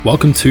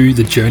Welcome to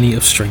the Journey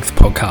of Strength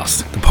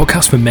podcast, the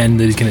podcast for men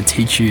that is going to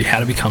teach you how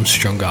to become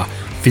stronger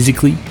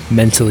physically,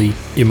 mentally,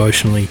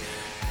 emotionally,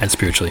 and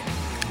spiritually.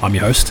 I'm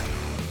your host,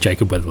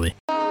 Jacob Weatherly.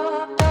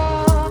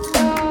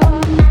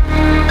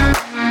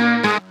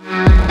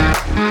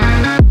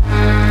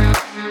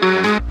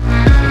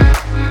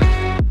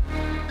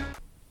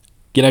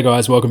 G'day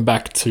guys, welcome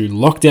back to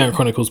Lockdown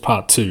Chronicles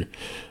Part 2.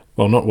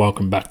 Well, not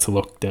welcome back to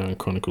Lockdown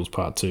Chronicles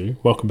Part 2.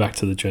 Welcome back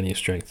to the Journey of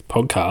Strength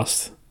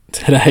podcast.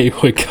 Today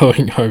we're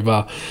going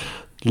over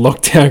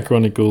Lockdown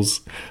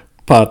Chronicles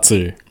Part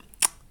 2.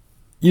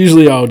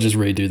 Usually I'll just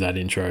redo that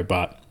intro,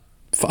 but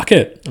fuck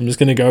it. I'm just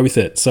going to go with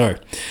it. So,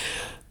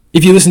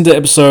 if you listen to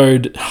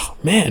episode... Oh,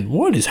 man,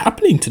 what is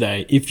happening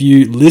today? If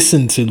you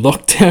listen to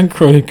Lockdown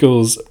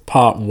Chronicles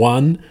Part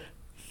 1,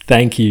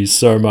 thank you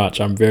so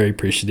much. I'm very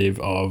appreciative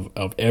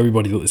of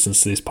everybody that listens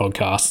to this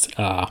podcast.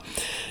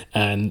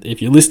 And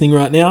if you're listening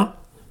right now,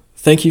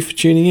 thank you for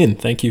tuning in.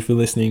 Thank you for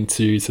listening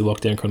to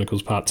Lockdown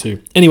Chronicles Part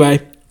 2.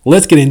 Anyway,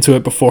 let's get into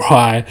it before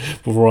I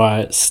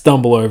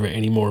stumble over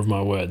any more of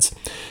my words.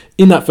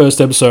 In that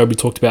first episode, we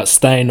talked about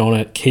staying on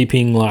it,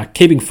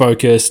 keeping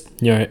focused,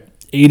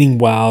 eating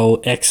well,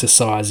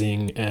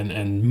 exercising,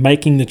 and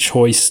making the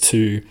choice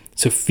to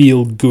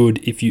feel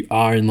good if you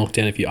are in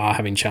lockdown, if you are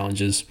having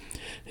challenges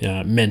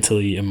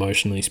mentally,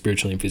 emotionally,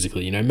 spiritually, and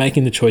physically.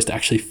 Making the choice to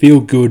actually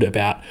feel good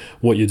about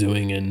what you're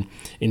doing, and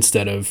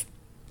instead of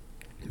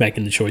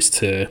making the choice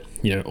to,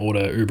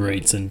 order Uber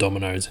Eats and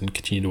Domino's and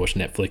continue to watch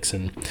Netflix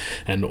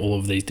and all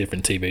of these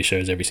different TV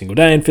shows every single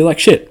day and feel like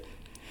shit.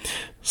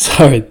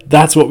 So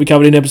that's what we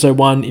covered in episode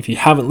 1. If you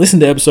haven't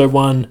listened to episode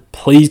 1,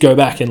 please go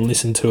back and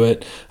listen to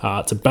it.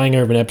 It's a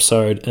banger of an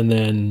episode, and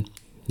then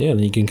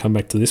you can come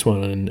back to this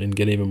one and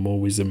get even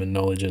more wisdom and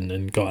knowledge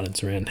and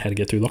guidance around how to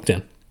get through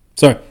lockdown.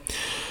 So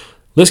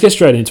let's get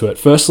straight into it.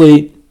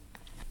 Firstly,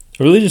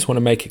 I really just want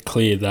to make it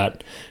clear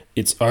that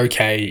it's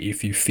okay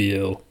if you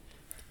feel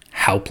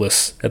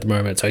helpless at the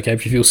moment. It's okay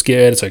if you feel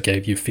scared. It's okay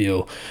if you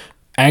feel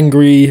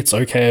angry. It's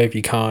okay if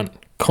you can't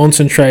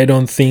concentrate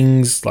on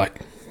things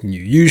like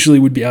you usually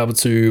would be able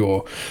to,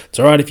 or it's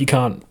all right if you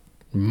can't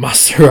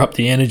muster up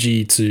the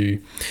energy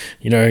to,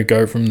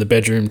 go from the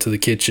bedroom to the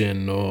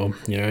kitchen, or,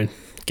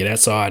 get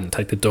outside and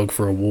take the dog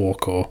for a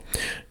walk, or,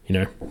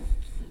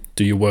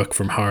 do your work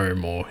from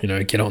home, or,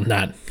 get on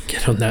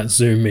that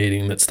Zoom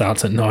meeting that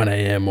starts at 9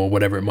 a.m. or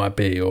whatever it might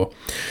be, or,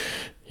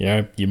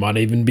 you might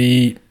even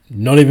be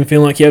not even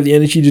feeling like you have the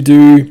energy to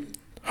do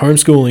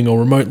homeschooling or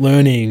remote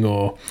learning,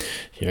 or,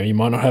 you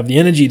might not have the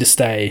energy to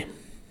stay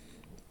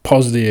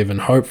positive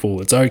and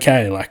hopeful. It's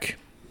okay.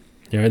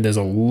 There's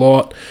a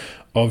lot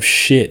of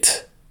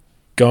shit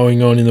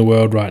going on in the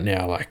world right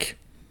now.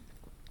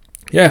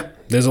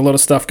 There's a lot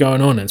of stuff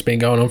going on. It's been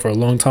going on for a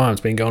long time.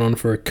 It's been going on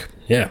for a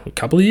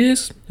couple of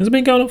years. Has it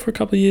been going on for a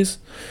couple of years?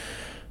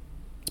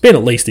 It's been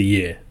at least a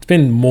year. It's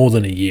been more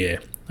than a year,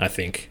 I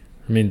think.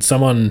 I mean,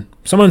 someone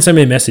send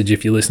me a message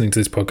if you're listening to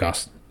this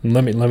podcast.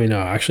 Let me know.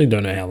 I actually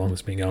don't know how long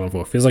it's been going on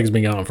for. It feels like it's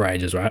been going on for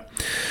ages, right?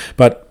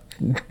 But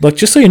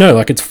just so you know,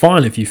 it's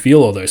fine if you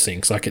feel all those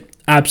things. It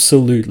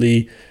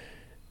absolutely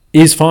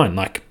is fine.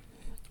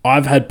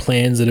 I've had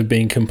plans that have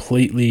been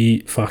completely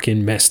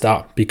fucking messed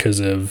up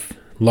because of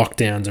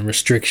lockdowns and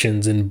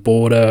restrictions and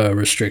border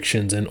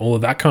restrictions and all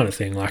of that kind of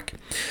thing.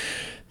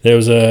 There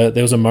was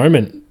a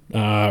moment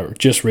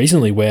just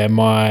recently where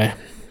my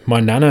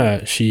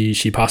nana,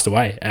 she passed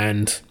away,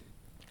 and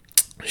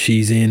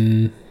she's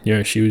in,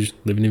 she was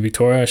living in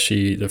Victoria.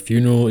 The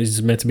funeral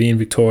is meant to be in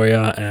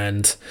Victoria,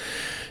 and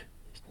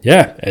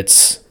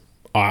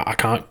I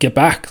can't get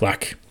back. I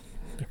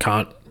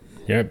can't,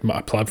 I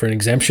applied for an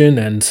exemption,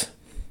 and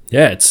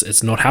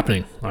it's not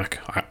happening. I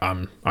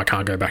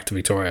can't go back to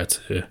Victoria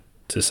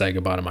to say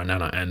goodbye to my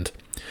nana, and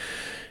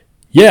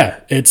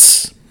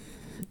it's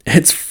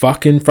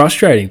fucking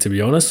frustrating, to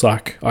be honest.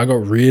 I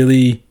got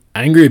really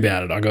angry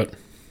about it.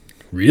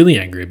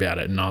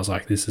 And I was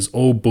like, this is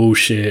all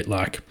bullshit.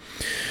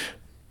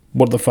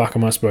 What the fuck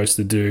am I supposed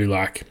to do?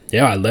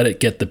 I let it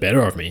get the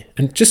better of me.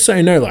 And just so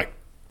you know,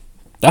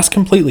 that's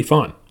completely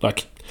fine.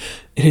 It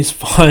is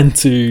fine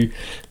to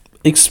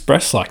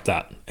express like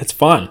that. It's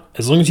fine,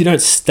 as long as you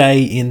don't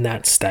stay in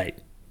that state.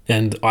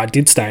 And I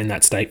did stay in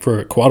that state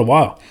for quite a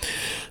while.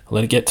 I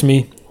let it get to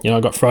me.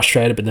 I got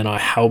frustrated, but then I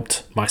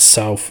helped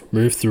myself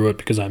move through it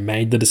because I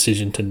made the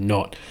decision to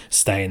not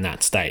stay in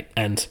that state.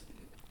 And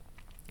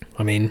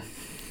I mean,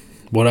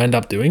 what I end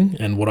up doing,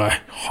 and what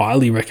I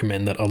highly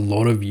recommend that a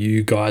lot of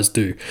you guys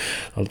do,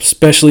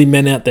 especially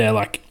men out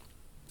there,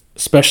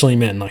 especially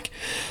men,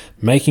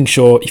 making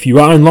sure if you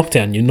are in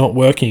lockdown, you're not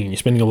working, you're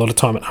spending a lot of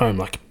time at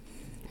home,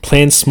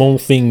 plan small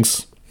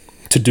things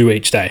to do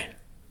each day.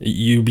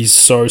 You'll be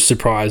so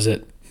surprised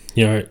at,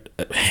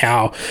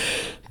 how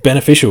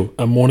beneficial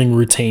a morning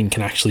routine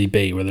can actually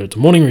be, whether it's a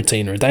morning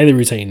routine or a daily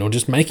routine, or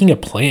just making a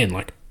plan.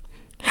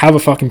 Have a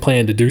fucking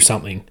plan to do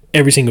something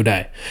every single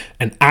day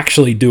and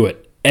actually do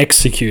it,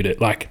 execute it.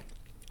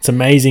 It's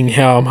amazing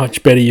how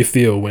much better you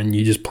feel when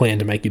you just plan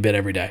to make your bed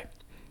every day,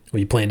 or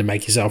you plan to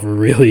make yourself a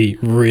really,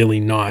 really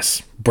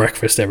nice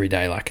breakfast every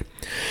day.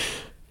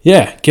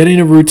 Get in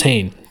a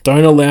routine.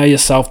 Don't allow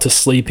yourself to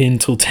sleep in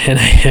till 10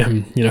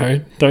 a.m.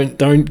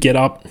 Don't get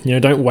up.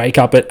 Don't wake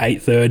up at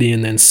 8:30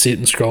 and then sit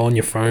and scroll on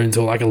your phone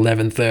till like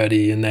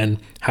 11:30 and then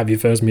have your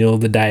first meal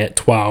of the day at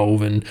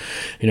 12 and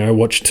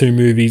watch 2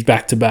 movies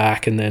back to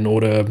back and then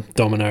order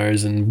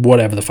Domino's and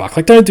whatever the fuck.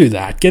 Like, don't do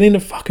that. Get in a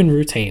fucking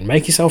routine.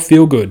 Make yourself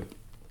feel good.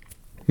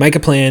 Make a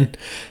plan.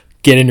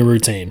 Get in a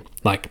routine.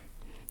 Like,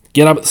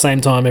 get up at the same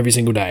time every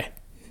single day.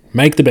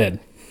 Make the bed.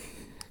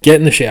 Get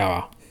in the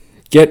shower.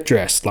 Get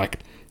dressed. Like,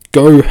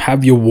 go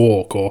have your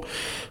walk or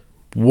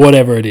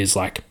whatever it is.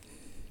 Like,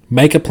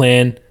 make a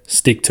plan,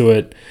 stick to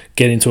it,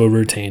 get into a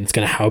routine. It's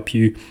going to help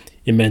you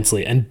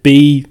immensely. And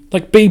be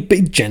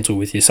gentle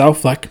with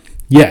yourself. Like,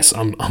 yes,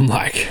 I'm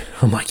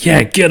like,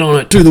 yeah, get on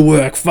it, do the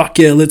work. Fuck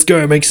yeah, let's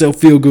go. Make yourself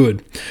feel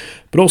good.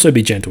 But also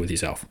be gentle with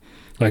yourself.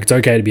 Like, it's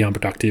okay to be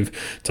unproductive.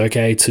 It's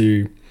okay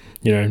to,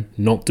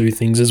 not do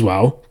things as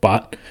well.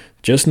 But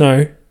just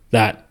know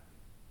that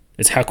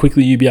it's how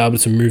quickly you be able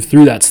to move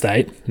through that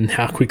state and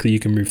how quickly you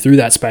can move through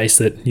that space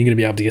that you're going to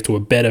be able to get to a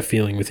better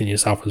feeling within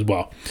yourself as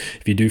well.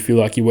 If you do feel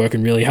like you're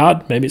working really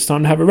hard, maybe it's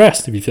time to have a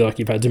rest. If you feel like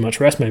you've had too much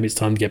rest, maybe it's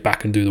time to get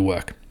back and do the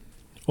work.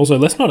 Also,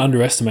 let's not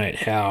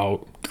underestimate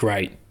how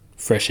great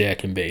fresh air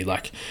can be.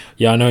 Like,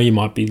 yeah, I know you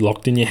might be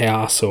locked in your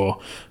house or,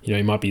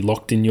 you might be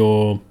locked in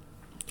your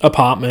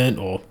apartment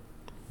or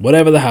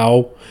whatever the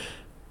hell.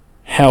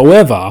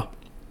 However,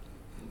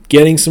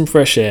 getting some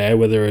fresh air,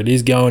 whether it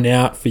is going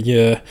out for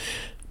your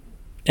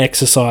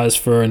exercise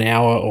for an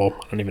hour, or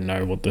I don't even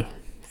know what the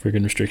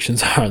friggin'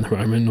 restrictions are at the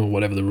moment or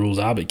whatever the rules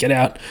are, but get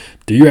out,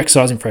 do your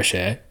exercise in fresh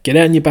air, get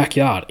out in your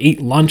backyard,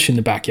 eat lunch in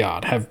the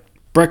backyard, have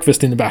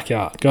breakfast in the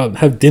backyard, go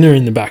have dinner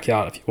in the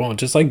backyard if you want.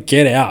 Just like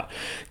get out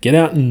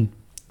and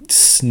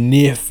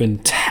sniff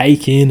and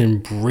take in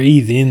and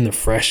breathe in the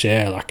fresh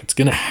air. Like, it's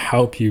going to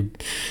help you.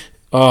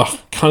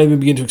 Can't even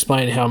begin to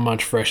explain how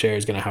much fresh air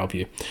is going to help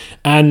you.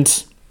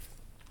 And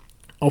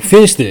I'll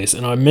finish this,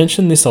 and I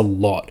mention this a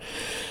lot,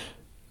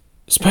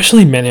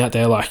 especially men out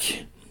there,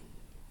 like,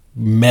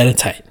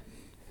 meditate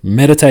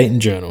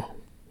and journal.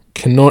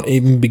 Cannot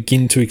even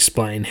begin to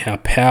explain how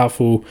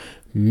powerful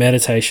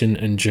meditation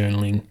and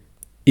journaling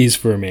is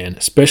for a man,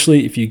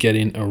 especially if you get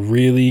in a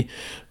really,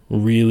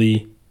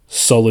 really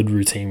solid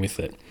routine with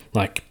it.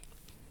 Like,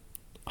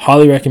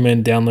 highly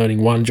recommend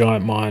downloading One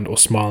Giant Mind or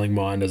Smiling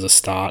Mind as a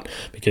start,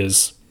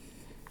 because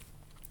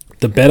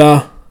the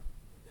better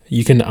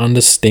you can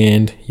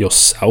understand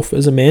yourself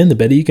as a man, the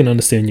better you can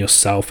understand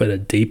yourself at a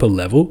deeper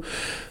level,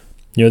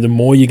 the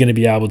more you're going to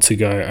be able to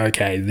go,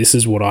 okay, this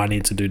is what I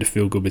need to do to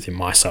feel good within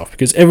myself.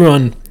 Because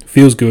everyone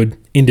feels good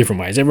in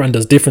different ways. Everyone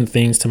does different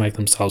things to make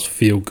themselves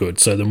feel good.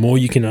 So the more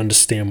you can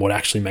understand what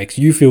actually makes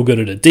you feel good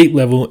at a deep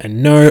level,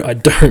 and no, I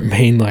don't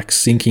mean like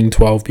sinking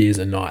 12 beers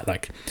a night.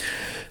 Like,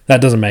 that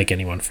doesn't make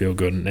anyone feel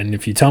good. And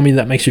if you tell me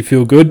that makes you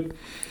feel good,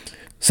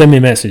 send me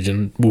a message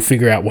and we'll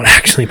figure out what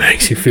actually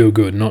makes you feel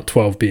good, not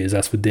 12 beers,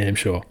 that's for damn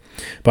sure.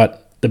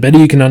 But the better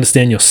you can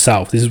understand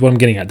yourself, this is what I'm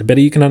getting at, the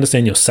better you can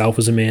understand yourself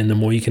as a man, the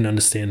more you can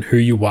understand who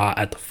you are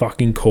at the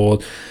fucking core,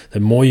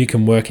 the more you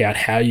can work out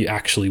how you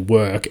actually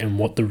work and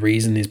what the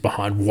reason is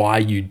behind why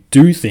you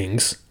do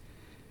things,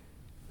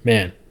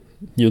 man,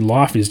 your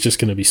life is just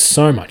going to be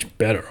so much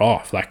better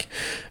off. Like,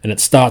 and it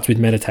starts with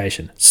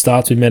meditation.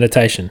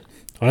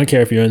 I don't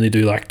care if you only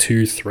do like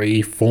 2,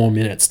 3, 4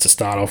 minutes to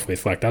start off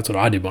with. Like, that's what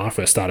I did when I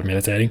first started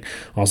meditating.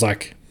 I was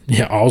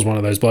one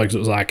of those blokes that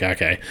was like,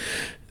 okay,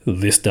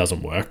 this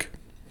doesn't work.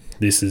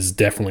 This is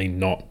definitely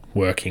not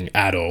working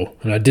at all.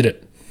 And I did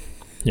it,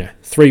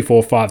 3,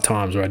 4, 5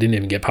 times where I didn't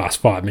even get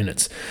past 5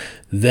 minutes.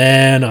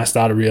 Then I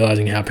started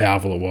realizing how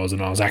powerful it was,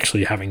 and I was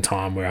actually having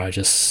time where I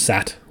just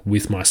sat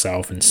with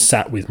myself and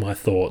sat with my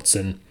thoughts.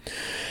 And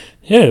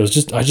I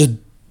just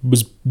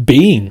was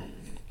being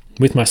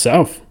with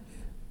myself.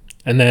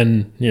 And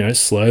then,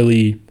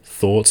 slowly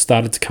thoughts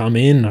started to come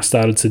in. I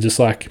started to just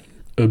like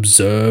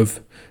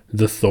observe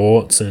the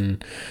thoughts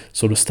and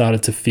sort of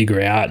started to figure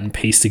out and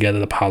piece together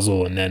the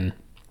puzzle. And then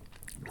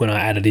when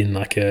I added in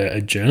like a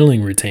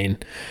journaling routine,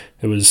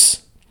 it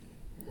was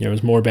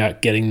more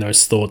about getting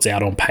those thoughts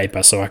out on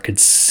paper so I could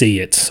see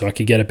it, so I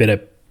could get a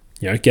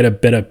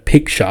better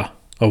picture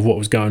of what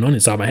was going on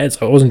inside my head.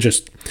 So it wasn't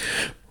just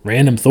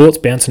random thoughts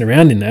bouncing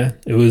around in there.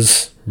 It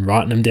was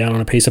writing them down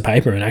on a piece of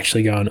paper and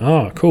actually going,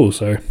 oh, cool.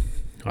 So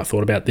I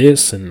thought about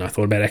this and I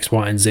thought about X,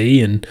 Y, and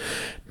Z, and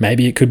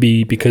maybe it could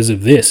be because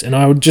of this. And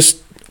I would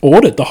just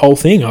audit the whole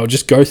thing. I would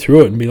just go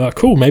through it and be like,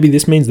 cool, maybe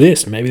this means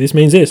this, maybe this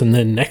means this. And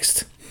then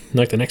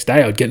the next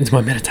day I'd get into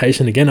my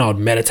meditation again. I would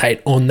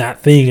meditate on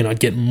that thing and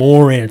I'd get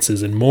more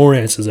answers and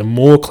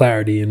more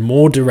clarity and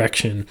more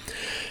direction.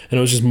 And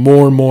it was just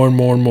more and more and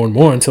more and more and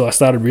more until I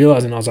started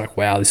realizing, I was like,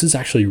 wow, this is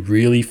actually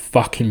really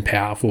fucking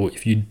powerful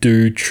if you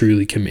do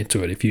truly commit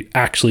to it, if you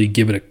actually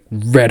give it a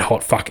red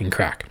hot fucking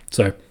crack.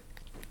 So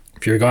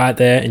if you're a guy out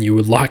there and you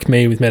would like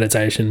me with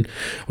meditation,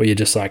 or you're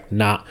just like,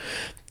 nah,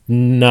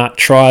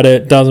 tried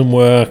it, doesn't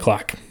work,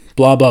 like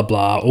blah, blah,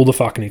 blah, all the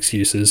fucking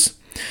excuses,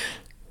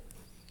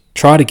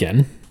 try it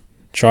again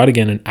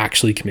and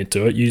actually commit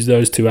to it. Use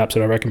those 2 apps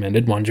that I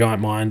recommended, One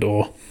Giant Mind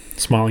or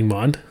Smiling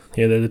Mind.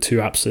 Yeah, they're the two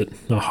apps that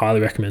I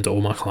highly recommend to all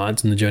my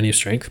clients in the journey of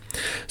strength.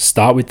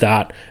 Start with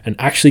that and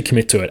actually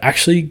commit to it.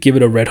 Actually give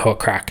it a red hot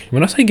crack.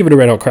 When I say give it a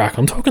red hot crack,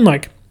 I'm talking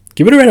like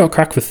give it a red hot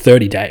crack for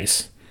 30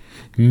 days.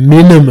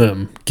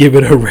 Minimum, give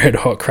it a red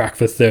hot crack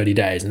for 30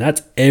 days. And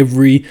that's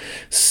every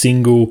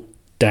single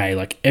day,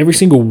 like every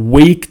single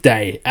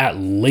weekday at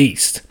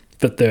least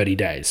for 30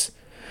 days.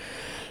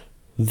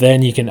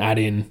 Then you can add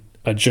in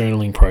a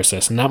journaling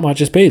process. And that might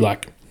just be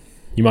like,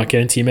 you might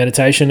get into your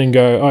meditation and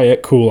go, oh yeah,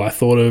 cool. I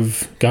thought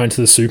of going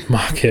to the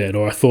supermarket,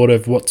 or I thought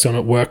of what's on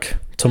at work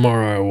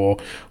tomorrow, or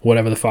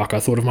whatever the fuck.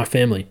 I thought of my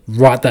family.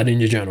 Write that in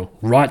your journal.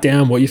 Write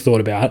down what you thought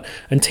about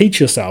and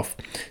teach yourself.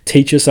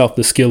 Teach yourself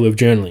the skill of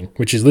journaling,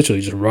 which is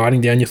literally just writing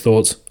down your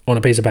thoughts on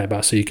a piece of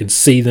paper so you can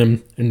see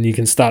them and you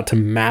can start to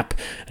map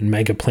and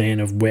make a plan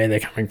of where they're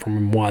coming from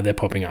and why they're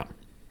popping up.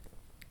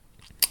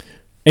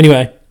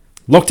 Anyway,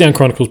 Lockdown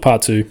Chronicles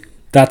Part 2.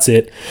 That's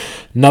it.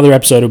 Another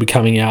episode will be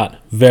coming out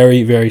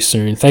very, very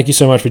soon. Thank you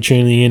so much for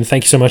tuning in.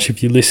 Thank you so much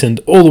if you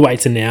listened all the way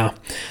to now.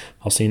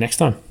 I'll see you next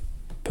time.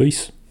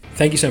 Peace.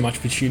 Thank you so much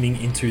for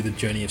tuning into the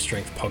Journey of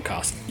Strength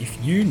podcast.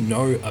 If you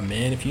know a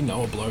man, if you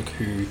know a bloke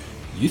who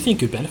you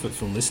think could benefit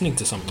from listening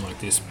to something like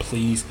this,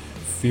 please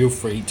feel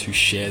free to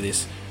share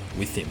this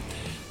with him.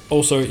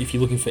 Also, if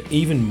you're looking for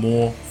even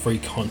more free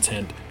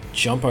content,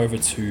 jump over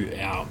to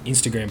our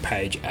Instagram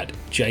page at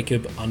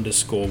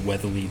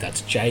Jacob_Weatherly.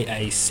 That's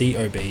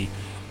JACOB_WEATHERLEY.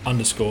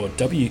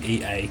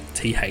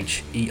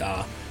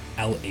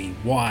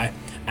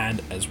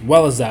 And as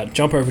well as that,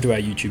 jump over to our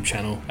YouTube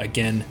channel.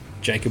 Again,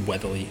 Jacob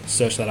Weatherly.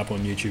 Search that up on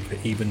YouTube for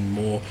even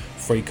more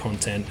free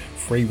content,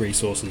 free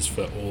resources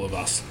for all of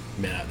us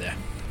men out there.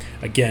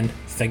 Again,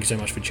 thank you so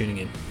much for tuning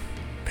in.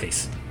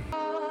 Peace.